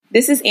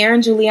This is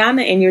Erin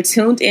Juliana, and you're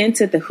tuned in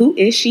to the Who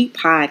Is She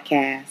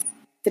podcast.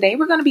 Today,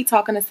 we're going to be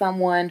talking to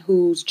someone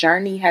whose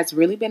journey has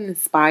really been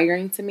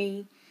inspiring to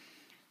me.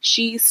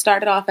 She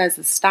started off as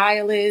a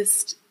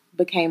stylist,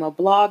 became a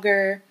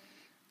blogger,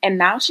 and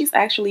now she's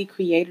actually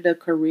created a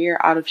career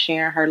out of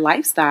sharing her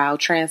lifestyle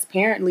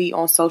transparently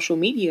on social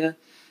media.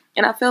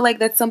 And I feel like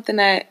that's something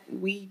that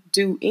we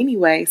do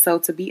anyway. So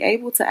to be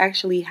able to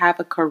actually have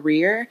a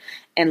career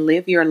and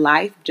live your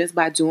life just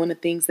by doing the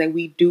things that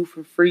we do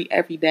for free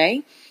every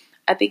day,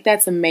 I think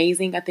that's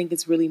amazing. I think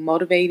it's really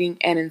motivating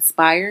and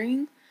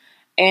inspiring.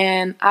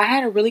 And I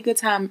had a really good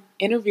time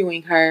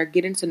interviewing her,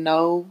 getting to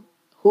know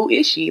who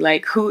is she?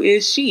 Like, who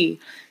is she?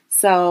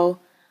 So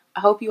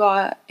I hope you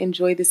all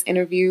enjoy this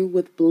interview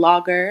with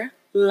blogger,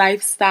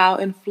 lifestyle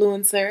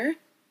influencer,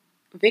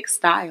 Vic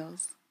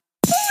Styles.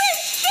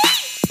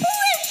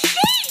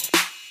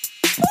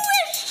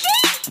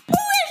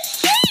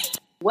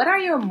 What are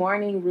your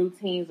morning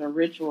routines or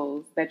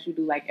rituals that you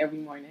do like every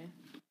morning?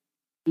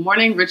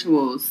 Morning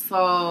rituals.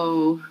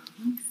 So,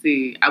 let's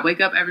see. I wake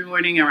up every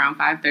morning around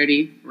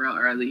 5:30, real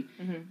early.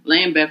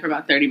 Lay in bed for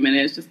about 30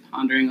 minutes, just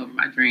pondering over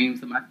my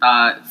dreams and my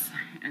thoughts.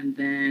 And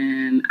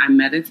then I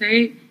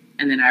meditate,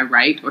 and then I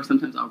write, or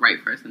sometimes I'll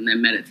write first and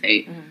then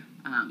meditate.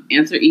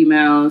 Answer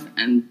emails,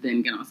 and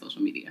then get on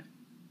social media.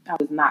 I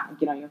was not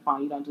get on your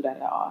phone. You don't do that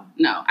at all.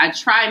 No, I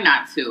try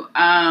not to.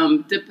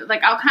 I'll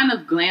kind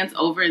of glance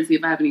over and see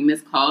if I have any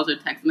missed calls or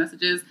text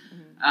messages.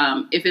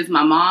 If it's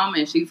my mom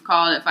and she's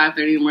called at 5:30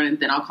 in the morning,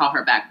 then I'll call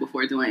her back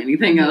before doing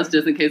anything else,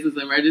 just in case it's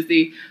an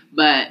emergency.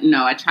 But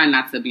no, I try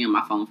not to be on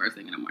my phone first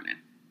thing in the morning.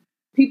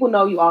 People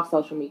know you off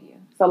social media,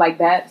 so like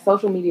that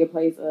social media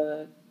plays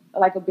a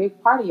big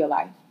part of your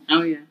life.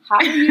 Oh yeah. How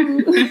do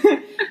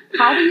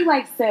you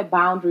like set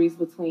boundaries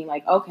between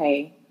like,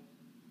 okay,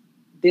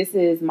 this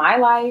is my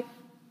life,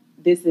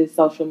 this is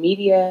social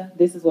media,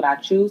 this is what I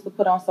choose to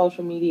put on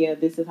social media,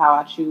 this is how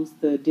I choose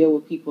to deal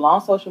with people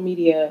on social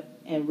media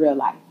in real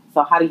life.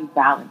 So how do you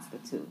balance the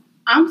two?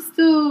 I'm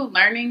still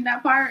learning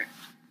that part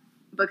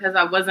because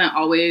I wasn't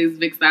always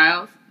Vic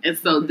Styles. And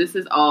so this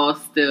is all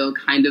still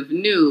kind of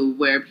new,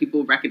 where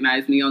people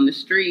recognize me on the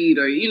street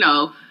or,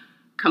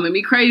 come at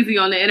me crazy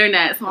on the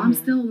internet. So I'm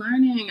still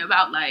learning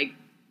about like,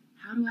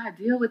 how do I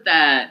deal with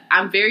that?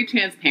 I'm very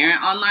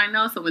transparent online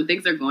though. So when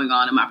things are going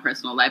on in my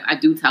personal life, I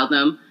do tell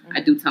them. I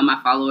do tell my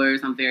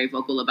followers. I'm very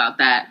vocal about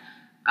that.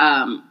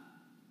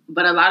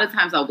 But a lot of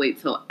times I'll wait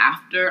till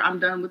after I'm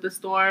done with the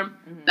storm.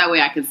 That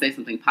way I can say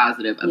something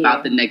positive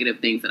about the negative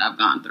things that I've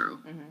gone through.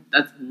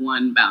 That's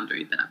one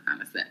boundary that I've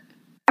kind of set.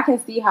 I can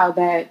see how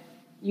that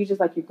you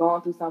just like you're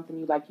going through something,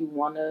 you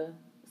want to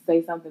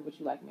say something, but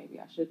you like, maybe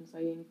I shouldn't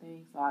say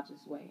anything, so I'll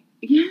just wait.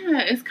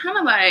 Yeah, it's kind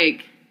of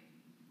like,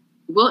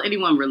 will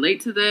anyone relate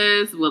to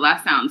this? Will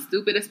I sound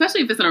stupid?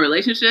 Especially if it's in a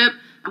relationship.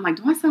 I'm like,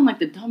 do I sound like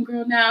the dumb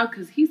girl now?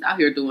 Because he's out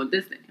here doing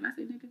this thing. Can I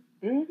say nigga?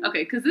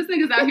 Okay, because this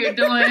nigga's out here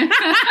doing...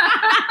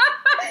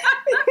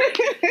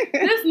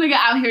 this nigga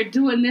out here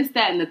doing this,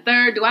 that, and the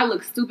third. Do I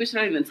look stupid?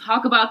 Should I even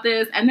talk about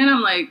this? And then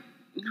I'm like,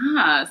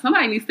 nah,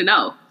 somebody needs to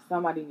know.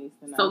 Somebody needs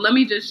to know. So let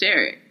me just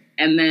share it.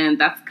 And then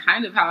that's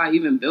kind of how I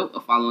even built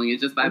a following,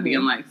 is just by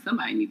being like,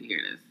 somebody need to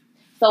hear this.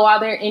 So are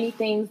there any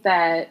things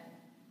that...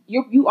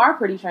 You are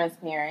pretty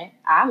transparent.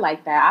 I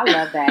like that. I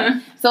love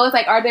that. So it's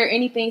like, are there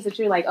any things that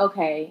you're like,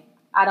 okay,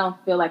 I don't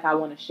feel like I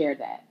want to share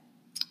that?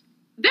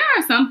 There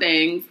are some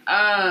things.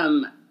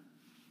 And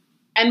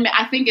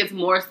I think it's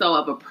more so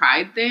of a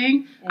pride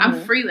thing. I'm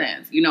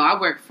freelance. I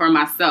work for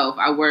myself.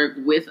 I work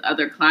with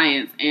other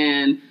clients.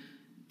 And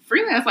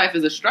freelance life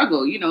is a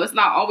struggle. It's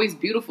not always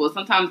beautiful.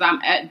 Sometimes I'm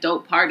at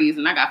dope parties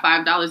and I got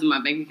 $5 in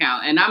my bank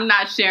account. And I'm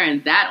not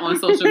sharing that on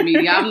social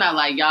media. I'm not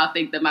like, y'all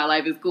think that my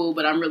life is cool,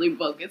 but I'm really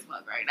broke as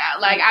fuck right now.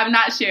 Like, I'm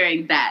not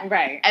sharing that.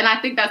 Right. And I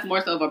think that's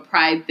more so of a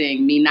pride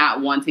thing, me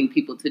not wanting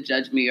people to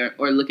judge me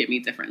or look at me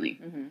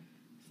differently.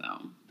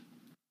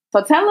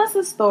 So tell us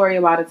a story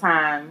about a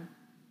time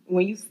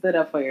when you stood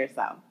up for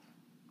yourself.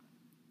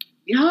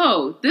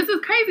 Yo, this is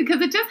crazy because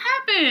it just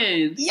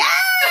happened. Yeah!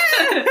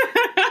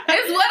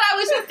 It's what I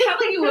was just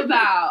telling you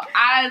about.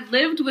 I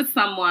lived with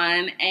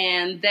someone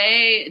and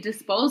they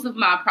disposed of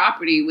my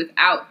property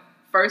without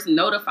first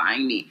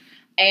notifying me.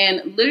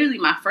 And literally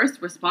my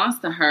first response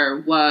to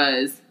her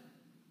was,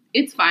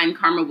 it's fine,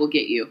 karma will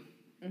get you.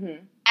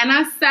 And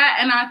I sat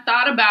and I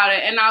thought about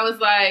it and I was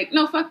like,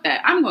 no, fuck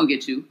that. I'm going to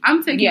get you.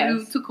 I'm taking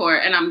you to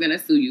court and I'm going to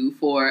sue you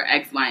for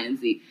X, Y, and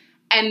Z.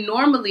 And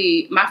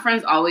normally, my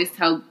friends always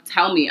tell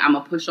me I'm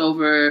a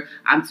pushover,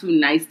 I'm too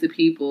nice to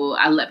people,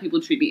 I let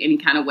people treat me any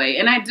kind of way.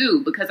 And I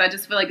do, because I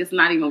just feel like it's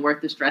not even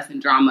worth the stress and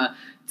drama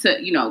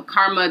to,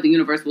 karma, the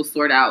universe will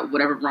sort out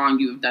whatever wrong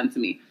you have done to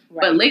me.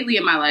 Right. But lately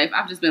in my life,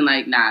 I've just been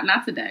like, nah,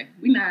 not today.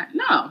 We're not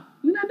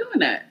doing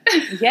that.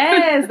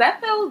 Yes,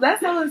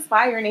 that's so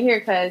inspiring to hear,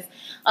 because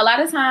a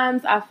lot of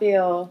times I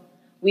feel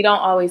we don't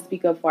always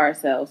speak up for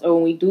ourselves. Or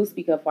when we do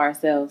speak up for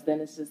ourselves, then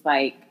it's just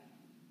like,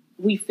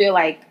 we feel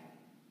like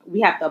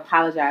we have to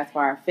apologize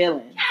for our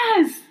feelings.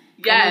 Yes.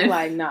 Yes.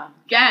 Like, no.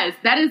 Yes.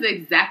 That is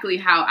exactly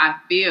how I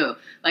feel.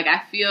 Like,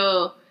 I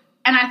feel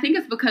And I think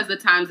it's because the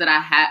times that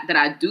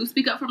I do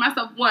speak up for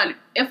myself, one,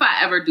 if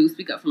I ever do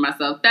speak up for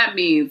myself, that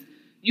means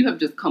you have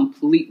just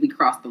completely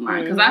crossed the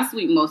line. Because I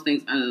sweep most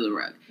things under the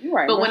rug.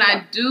 Right, but when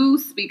I do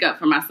speak up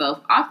for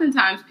myself,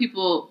 oftentimes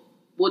people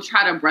will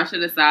try to brush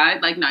it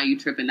aside. Like, nah, you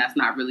tripping. That's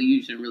not really,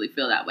 you shouldn't really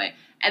feel that way.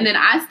 And then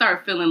I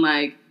start feeling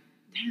like,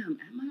 damn,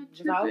 am I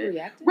tripping? Did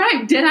I overreact?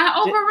 Right. Did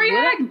I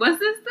overreact? Was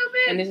this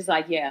stupid? And it's just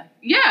like, yeah.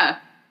 Yeah.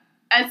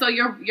 And so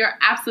you're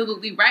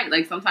absolutely right.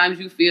 Like, sometimes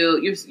you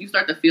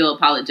start to feel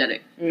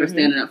apologetic for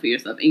standing up for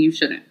yourself, and you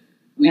shouldn't.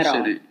 We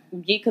shouldn't.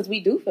 Yeah, because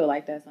we do feel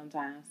like that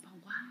sometimes. But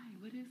why?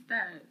 What is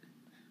that?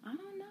 I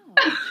don't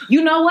know.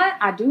 You know what?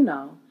 I do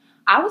know.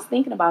 I was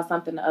thinking about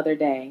something the other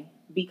day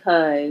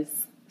because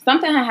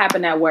something had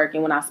happened at work,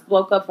 and when I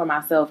spoke up for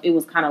myself, it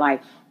was kind of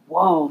like,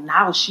 whoa,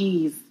 now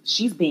she's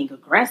being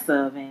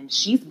aggressive and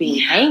she's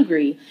being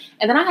angry.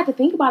 And then I had to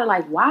think about it,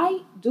 like, why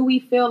do we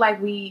feel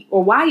like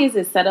or why is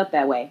it set up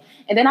that way?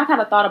 And then I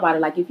kind of thought about it,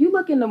 like, if you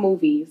look in the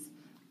movies,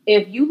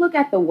 if you look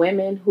at the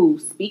women who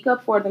speak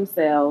up for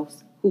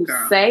themselves, who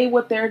say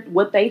what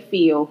they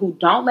feel, who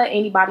don't let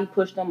anybody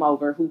push them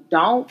over, who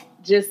don't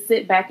just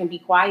sit back and be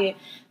quiet,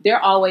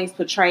 they're always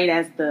portrayed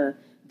as the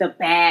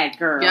bad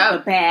girl,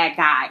 the bad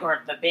guy,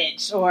 or the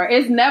bitch. Or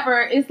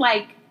it's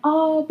like,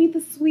 oh, be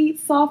the sweet,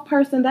 soft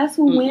person. That's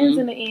who wins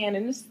in the end.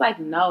 And it's like,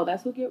 no,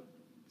 that's who gets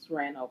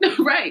ran over.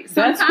 Right.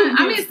 Sometimes,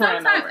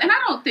 and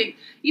I don't think,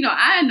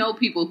 I know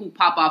people who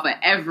pop off at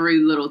every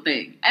little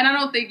thing. And I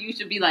don't think you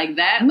should be like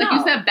that. No. Like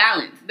you said,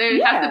 balance.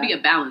 There has to be a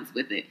balance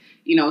with it.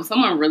 If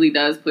someone really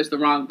does push the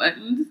wrong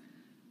buttons,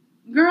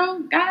 girl,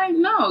 guy,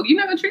 no, you're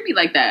not going to treat me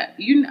like that.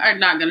 You are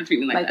not going to treat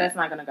me like that. That's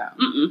not going to go.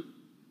 Mm-mm.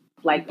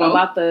 Like,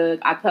 about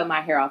I cut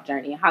my hair off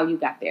journey, how you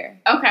got there.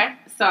 Okay.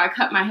 So I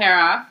cut my hair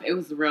off. It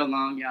was real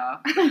long, y'all.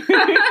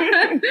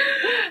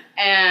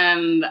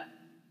 And,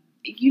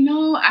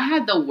 I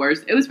had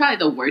it was probably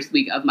the worst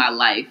week of my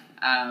life.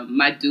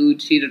 My dude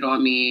cheated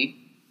on me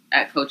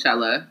at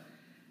Coachella.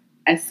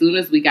 As soon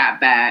as we got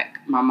back,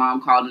 my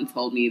mom called and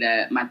told me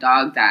that my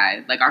dog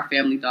died. Like, our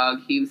family dog,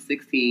 he was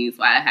 16,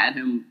 so I had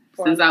him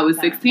since I was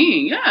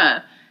 16.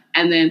 Yeah.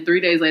 And then 3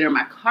 days later,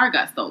 my car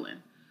got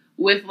stolen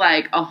with,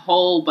 like, a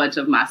whole bunch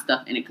of my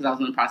stuff in it because I was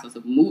in the process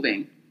of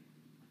moving.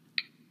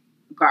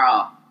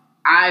 Girl,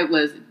 I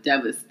was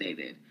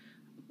devastated.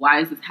 Why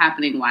is this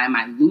happening? Why am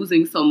I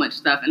losing so much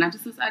stuff? And I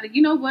just decided,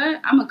 you know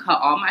what? I'm going to cut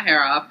all my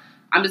hair off.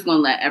 I'm just going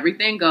to let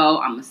everything go.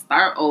 I'm going to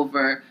start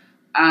over.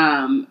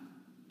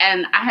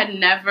 And I had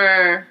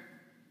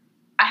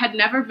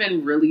never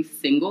been really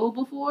single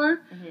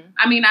before. Mm-hmm.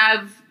 I mean,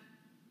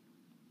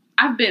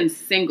 I've been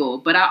single,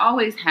 but I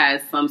always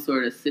had some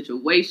sort of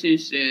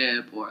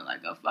situationship or like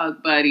a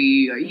fuck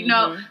buddy or,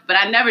 but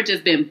I never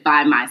just been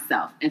by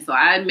myself. And so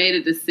I made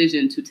a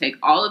decision to take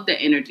all of the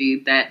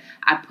energy that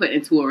I put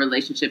into a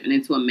relationship and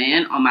into a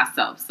man on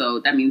myself. So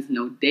that means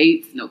no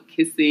dates, no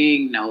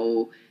kissing,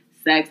 no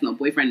sex, no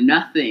boyfriend,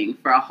 nothing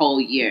for a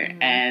whole year.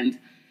 Mm-hmm. And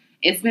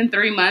it's been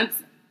 3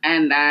 months.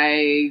 And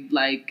I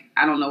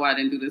don't know why I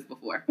didn't do this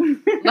before.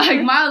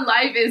 Like, my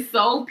life is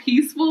so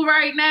peaceful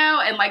right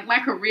now. And, like, my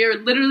career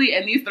literally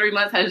in these 3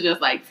 months has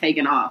just, like,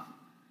 taken off.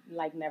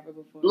 Like never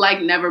before.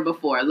 Like never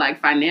before. Like,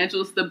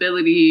 financial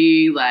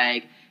stability,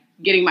 like,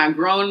 getting my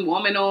grown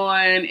woman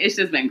on. It's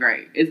just been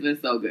great. It's been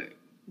so good.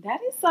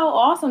 That is so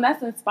awesome.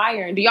 That's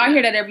inspiring. Do y'all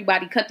hear that,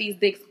 everybody? Cut these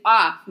dicks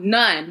off.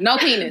 None. No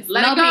penis.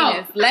 Let it go.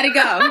 Penis. Let it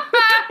go.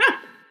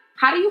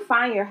 How do you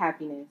find your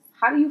happiness?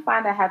 How do you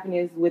find that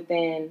happiness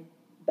within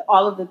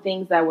all of the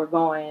things that were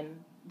going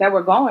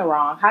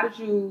wrong? How did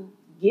you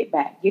get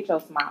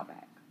your smile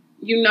back?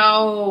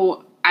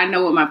 I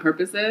know what my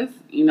purpose is.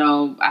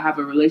 I have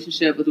a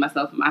relationship with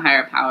myself and my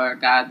higher power,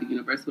 God, the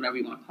universe, whatever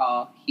you want to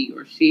call he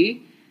or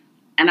she.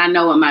 And I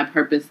know what my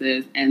purpose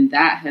is. And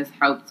that has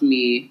helped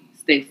me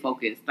stay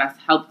focused. That's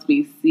helped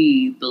me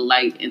see the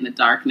light in the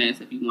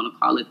darkness, if you want to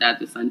call it that,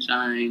 the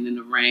sunshine and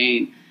the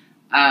rain.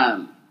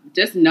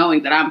 Just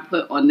knowing that I'm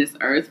put on this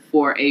earth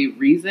for a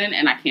reason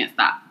and I can't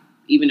stop.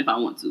 Even if I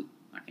want to,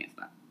 I can't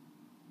stop.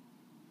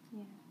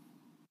 Yeah.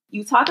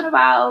 You talking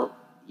about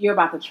you're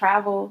about to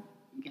travel.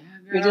 Yeah,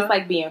 girl. You're just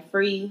like being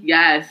free.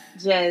 Yes.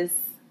 Just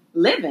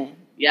living.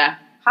 Yeah.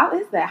 How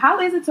is that?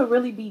 How is it to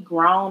really be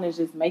grown and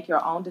just make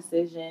your own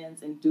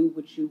decisions and do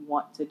what you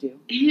want to do?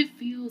 It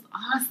feels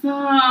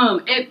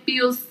awesome. It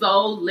feels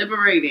so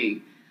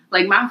liberating.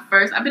 Like I've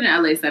been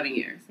in LA 7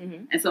 years.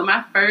 Mm-hmm. And so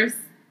my first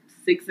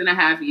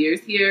 6.5 years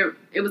here,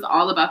 it was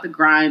all about the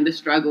grind, the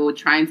struggle,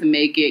 trying to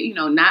make it,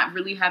 not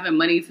really having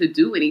money to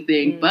do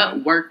anything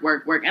but work.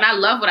 And I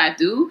love what I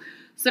do.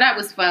 So that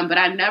was fun, but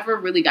I never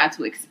really got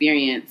to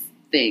experience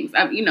things.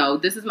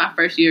 This is my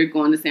first year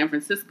going to San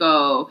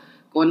Francisco,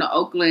 going to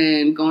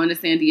Oakland, going to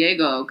San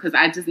Diego, because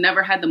I just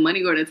never had the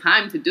money or the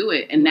time to do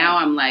it. And now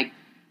I'm like,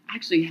 I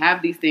actually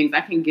have these things. I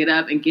can get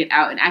up and get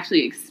out and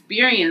actually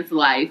experience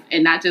life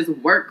and not just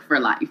work for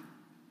life.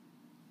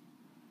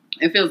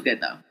 It feels good,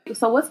 though.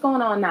 So what's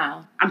going on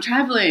now? I'm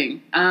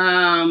traveling.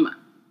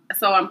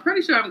 So I'm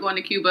pretty sure I'm going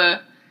to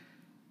Cuba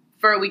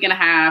for a week and a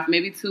half,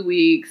 maybe 2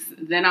 weeks.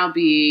 Then I'll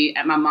be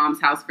at my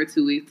mom's house for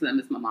 2 weeks because I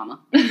miss my mama.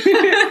 That's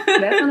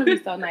going to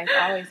be so nice.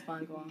 Always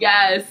fun going.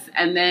 Yes.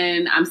 And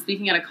then I'm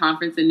speaking at a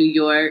conference in New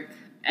York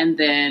and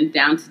then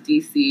down to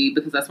D.C.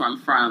 because that's where I'm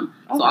from.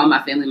 Okay. So all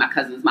my family, my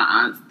cousins, my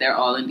aunts, they're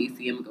all in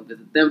D.C. I'm going to go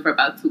visit them for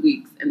about 2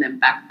 weeks and then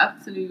back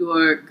up to New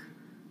York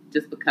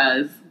just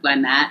because. Why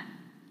not?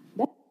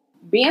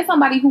 Being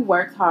somebody who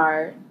works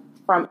hard,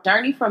 from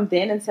journey from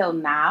then until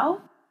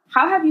now,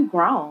 how have you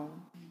grown?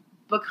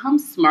 Become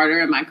smarter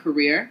in my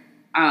career.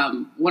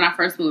 When I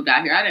first moved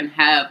out here, I didn't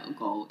have a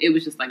goal. It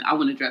was just like, I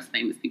want to dress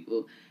famous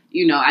people.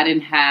 You know, I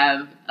didn't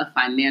have a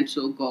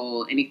financial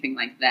goal, anything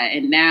like that.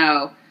 And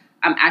now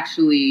I'm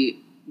actually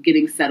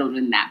getting settled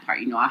in that part.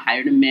 You know, I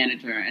hired a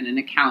manager and an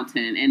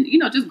accountant and, you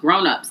know, just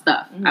grown up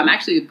stuff. Mm-hmm. I'm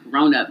actually a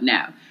grown up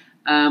now.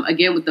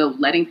 Again, with the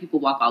letting people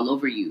walk all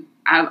over you,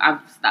 I've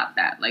stopped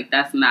that. Like,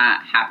 that's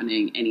not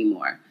happening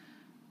anymore.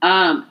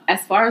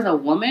 As far as a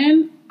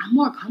woman, I'm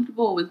more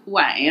comfortable with who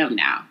I am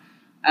now.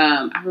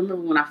 I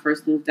remember when I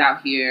first moved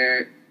out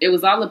here, it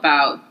was all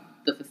about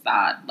the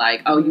facade.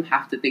 Like, oh, you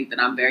have to think that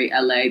I'm very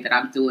LA, that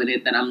I'm doing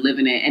it, that I'm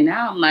living it. And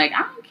now I'm like,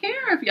 I don't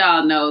care if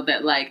y'all know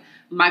that, like,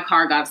 my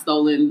car got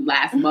stolen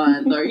last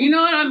month or, you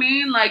know what I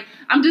mean? Like,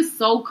 I'm just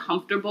so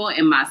comfortable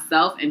in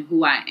myself and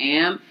who I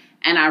am.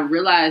 And I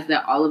realized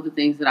that all of the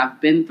things that I've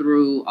been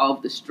through, all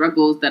of the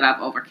struggles that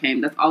I've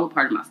overcame, that's all a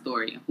part of my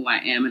story and who I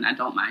am. And I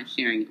don't mind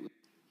sharing it with you.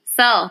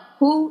 So,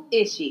 who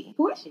is she?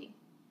 Who is she?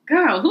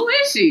 Girl, who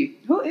is she?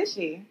 Who is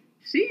she?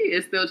 She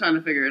is still trying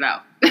to figure it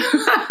out.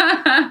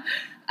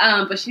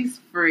 But she's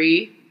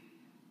free.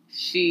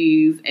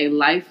 She's a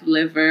life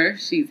liver.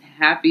 She's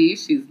happy.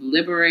 She's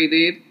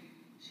liberated.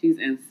 She's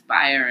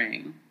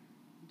inspiring.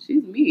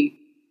 She's me.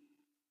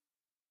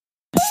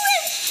 Who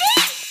is she?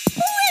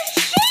 Who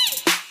is she?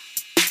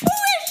 Who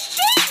is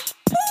she?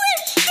 Who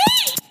is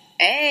she?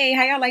 Hey,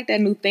 how y'all like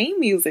that new theme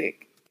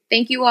music?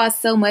 Thank you all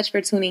so much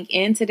for tuning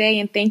in today,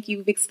 and thank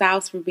you, Vic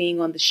Styles, for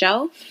being on the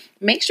show.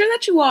 Make sure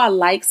that you all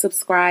like,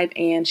 subscribe,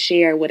 and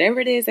share whatever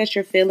it is that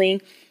you're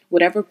feeling,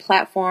 whatever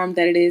platform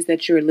that it is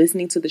that you're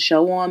listening to the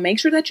show on. Make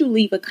sure that you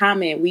leave a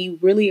comment. We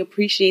really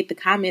appreciate the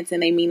comments,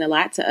 and they mean a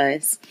lot to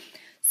us.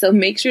 So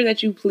make sure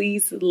that you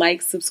please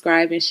like,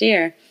 subscribe, and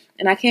share.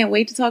 And I can't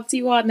wait to talk to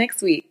you all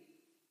next week.